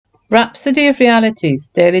Rhapsody of Realities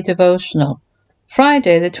Daily Devotional,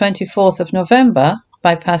 Friday the 24th of November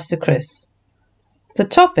by Pastor Chris. The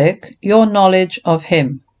topic, Your Knowledge of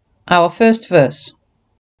Him. Our first verse.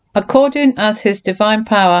 According as His divine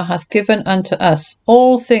power hath given unto us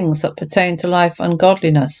all things that pertain to life and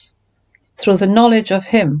godliness, through the knowledge of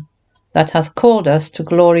Him that hath called us to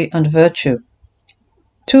glory and virtue.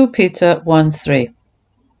 2 Peter 1:3.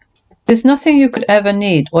 There's nothing you could ever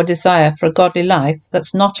need or desire for a godly life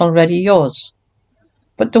that's not already yours.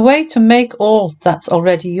 But the way to make all that's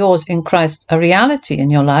already yours in Christ a reality in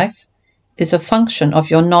your life is a function of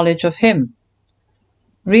your knowledge of Him.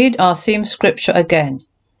 Read our theme scripture again.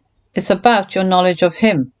 It's about your knowledge of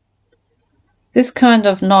Him. This kind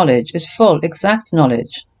of knowledge is full, exact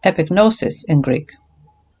knowledge, epignosis in Greek.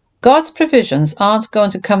 God's provisions aren't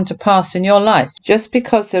going to come to pass in your life just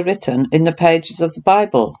because they're written in the pages of the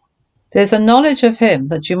Bible. There's a knowledge of Him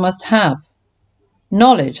that you must have,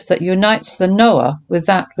 knowledge that unites the knower with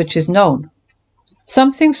that which is known.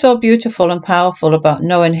 Something so beautiful and powerful about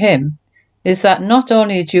knowing Him is that not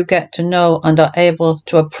only do you get to know and are able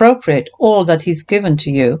to appropriate all that He's given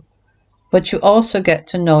to you, but you also get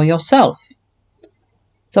to know yourself.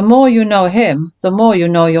 The more you know Him, the more you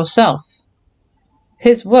know yourself.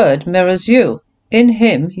 His word mirrors you. In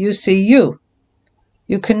Him you see you.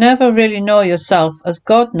 You can never really know yourself as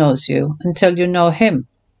God knows you until you know Him.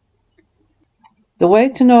 The way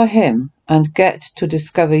to know Him and get to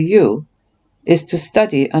discover you is to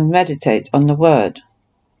study and meditate on the Word.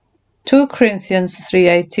 2 Corinthians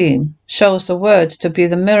 3:18 shows the Word to be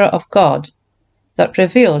the mirror of God that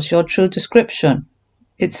reveals your true description.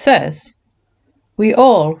 It says, "We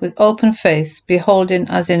all, with open face, beholding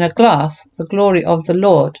as in a glass the glory of the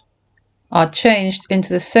Lord, are changed into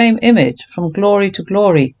the same image from glory to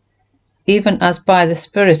glory, even as by the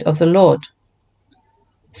Spirit of the Lord."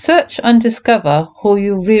 Search and discover who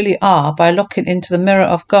you really are by looking into the mirror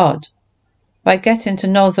of God, by getting to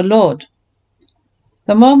know the Lord.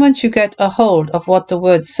 The moment you get a hold of what the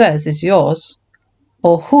Word says is yours,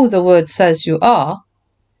 or who the Word says you are,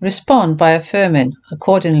 respond by affirming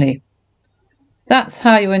accordingly. That's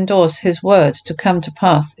how you endorse His Word to come to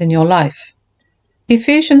pass in your life.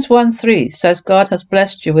 Ephesians 1:3 says God has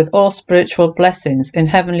blessed you with all spiritual blessings in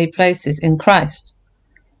heavenly places in Christ.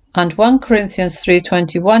 And 1 Corinthians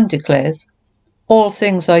 3:21 declares, all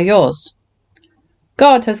things are yours.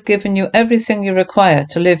 God has given you everything you require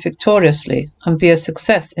to live victoriously and be a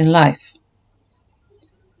success in life.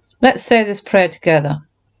 Let's say this prayer together.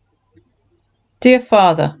 Dear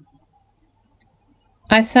Father,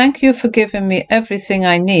 I thank you for giving me everything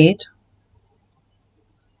I need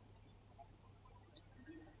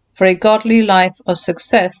for a godly life of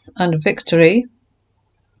success and victory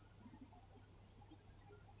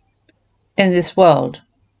in this world.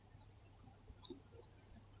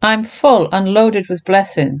 I'm full and loaded with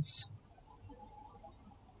blessings.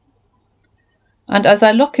 And as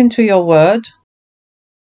I look into your Word,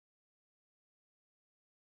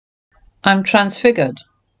 I'm transfigured.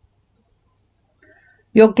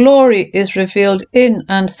 Your glory is revealed in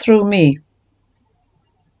and through me.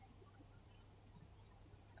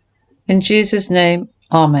 In Jesus' name,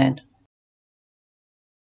 Amen.